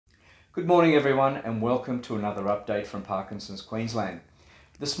Good morning everyone and welcome to another update from Parkinson's Queensland.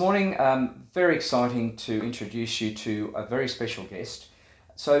 This morning, very exciting to introduce you to a very special guest.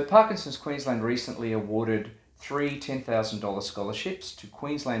 So Parkinson's Queensland recently awarded three $10,000 scholarships to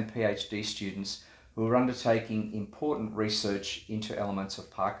Queensland PhD students who are undertaking important research into elements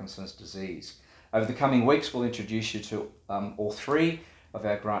of Parkinson's disease. Over the coming weeks we'll introduce you to all three of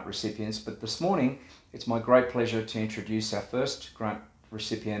our grant recipients, but this morning it's my great pleasure to introduce our first grant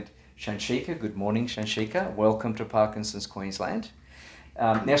recipient, Shanshika. Good morning, Shanshika. Welcome to Parkinson's Queensland.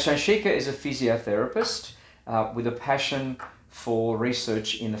 Now, Shanshika is a physiotherapist with a passion for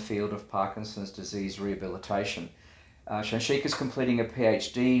research in the field of Parkinson's disease rehabilitation. Shanshika is completing a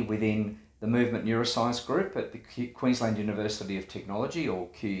PhD within the Movement Neuroscience Group at the Queensland University of Technology, or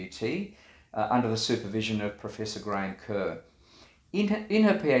QUT, under the supervision of Professor Graham Kerr. In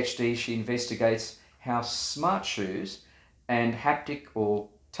her PhD, she investigates how smart shoes and haptic or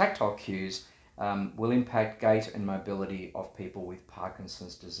tactile cues will impact gait and mobility of people with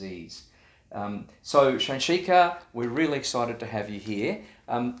Parkinson's disease. So Shanshika, we're really excited to have you here.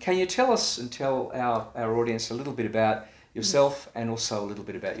 Can you tell us and tell our audience a little bit about yourself and also a little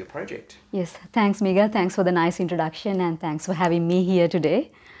bit about your project? Yes, thanks Miguel. Thanks for the nice introduction and thanks for having me here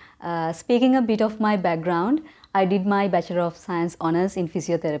today. Speaking a bit of my background, I did my Bachelor of Science Honours in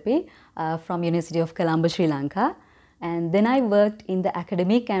Physiotherapy from University of Colombo, Sri Lanka. And then I worked in the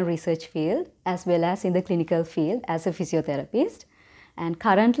academic and research field as well as in the clinical field as a physiotherapist. And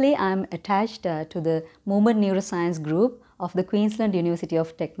currently I am attached to the Movement Neuroscience Group of the Queensland University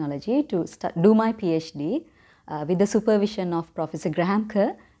of Technology to do my PhD with the supervision of Professor Graham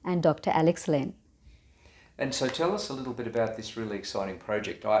Kerr and Dr. Alex Lane. And so tell us a little bit about this really exciting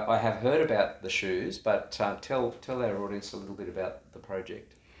project. I have heard about the shoes, but tell our audience a little bit about the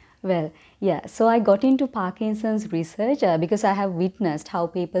project. Well, yeah, so I got into Parkinson's research because I have witnessed how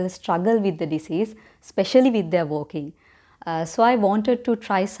people struggle with the disease, especially with their walking. So I wanted to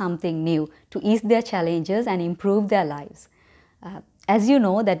try something new to ease their challenges and improve their lives. As you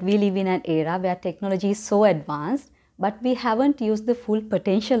know that we live in an era where technology is so advanced, but we haven't used the full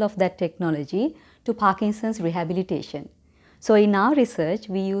potential of that technology to Parkinson's rehabilitation. So in our research,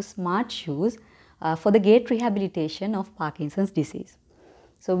 we use smart shoes for the gait rehabilitation of Parkinson's disease.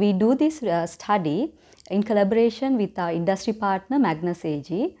 So we do this study in collaboration with our industry partner Magnus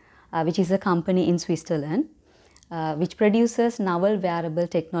AG, which is a company in Switzerland, which produces novel wearable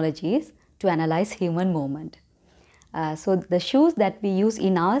technologies to analyze human movement. So the shoes that we use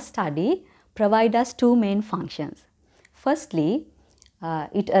in our study provide us two main functions. Firstly,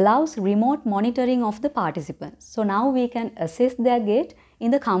 it allows remote monitoring of the participants. So now we can assess their gait in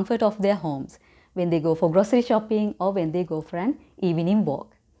the comfort of their homes when they go for grocery shopping or when they go for an evening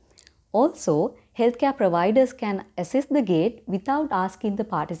walk. Also, healthcare providers can assess the gait without asking the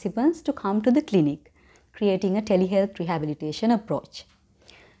participants to come to the clinic, creating a telehealth rehabilitation approach.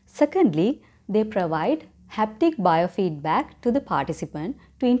 Secondly, they provide haptic biofeedback to the participant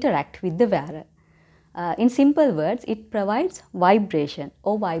to interact with the wearer. In simple words, it provides vibration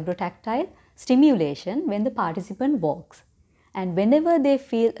or vibrotactile stimulation when the participant walks. And whenever they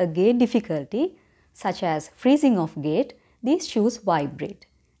feel a gait difficulty, such as freezing of gait, these shoes vibrate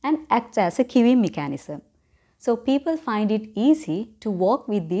and act as a cueing mechanism. So people find it easy to walk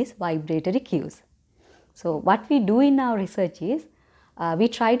with these vibratory cues. So what we do in our research is, we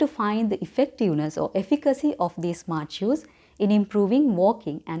try to find the effectiveness or efficacy of these smart shoes in improving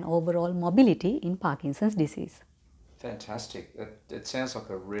walking and overall mobility in Parkinson's disease. Fantastic. It sounds like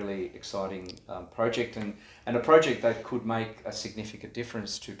a really exciting project and a project that could make a significant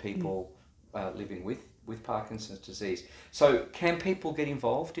difference to people living with Parkinson's disease. So can people get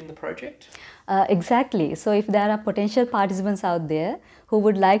involved in the project? Exactly. So if there are potential participants out there who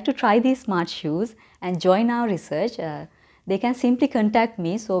would like to try these smart shoes and join our research, they can simply contact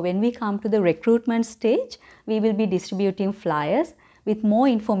me. So when we come to the recruitment stage, we will be distributing flyers with more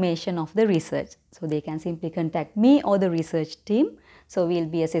information of the research. So they can simply contact me or the research team. So we'll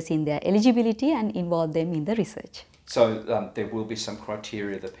be assessing their eligibility and involve them in the research. So there will be some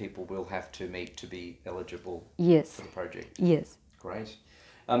criteria that people will have to meet to be eligible for the project? Yes. Great.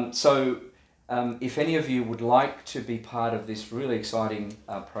 If any of you would like to be part of this really exciting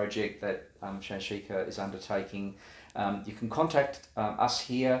project that Shanshika is undertaking, you can contact us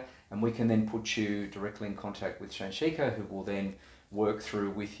here and we can then put you directly in contact with Shanshika, who will then work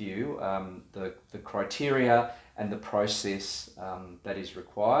through with you the criteria and the process that is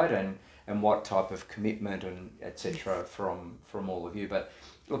required and what type of commitment and etc. from all of you. But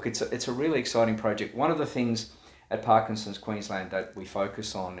look, it's a really exciting project. One of the things at Parkinson's Queensland that we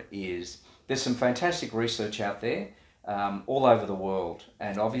focus on is there's some fantastic research out there all over the world,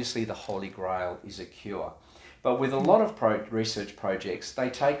 and obviously the Holy Grail is a cure. But with a lot of research projects, they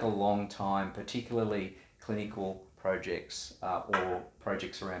take a long time, particularly clinical projects or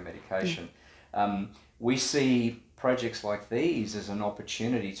projects around medication. We see projects like these as an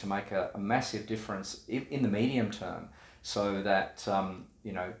opportunity to make a massive difference in the medium term, so that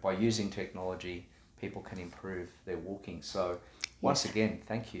you know, by using technology, people can improve their walking. So once again,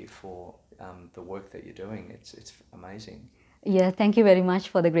 thank you for the work that you're doing. It's amazing. Yeah, thank you very much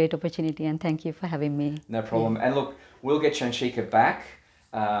for the great opportunity, and thank you for having me. No problem. And look, we'll get Shanshika back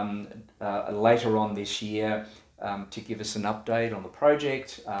later on this year to give us an update on the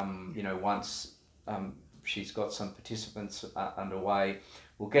project. You know, once she's got some participants underway,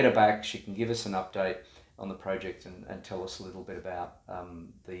 we'll get her back. She can give us an update on the project and tell us a little bit about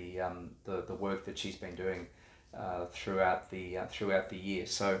the work that she's been doing throughout the year.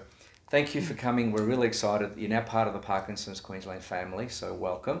 So thank you for coming. We're really excited. You're now part of the Parkinson's Queensland family, so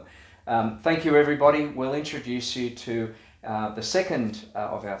welcome. Thank you, everybody. We'll introduce you to the second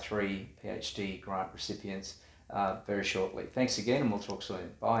of our 3 PhD grant recipients very shortly. Thanks again, and we'll talk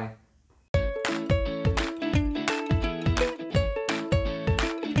soon. Bye.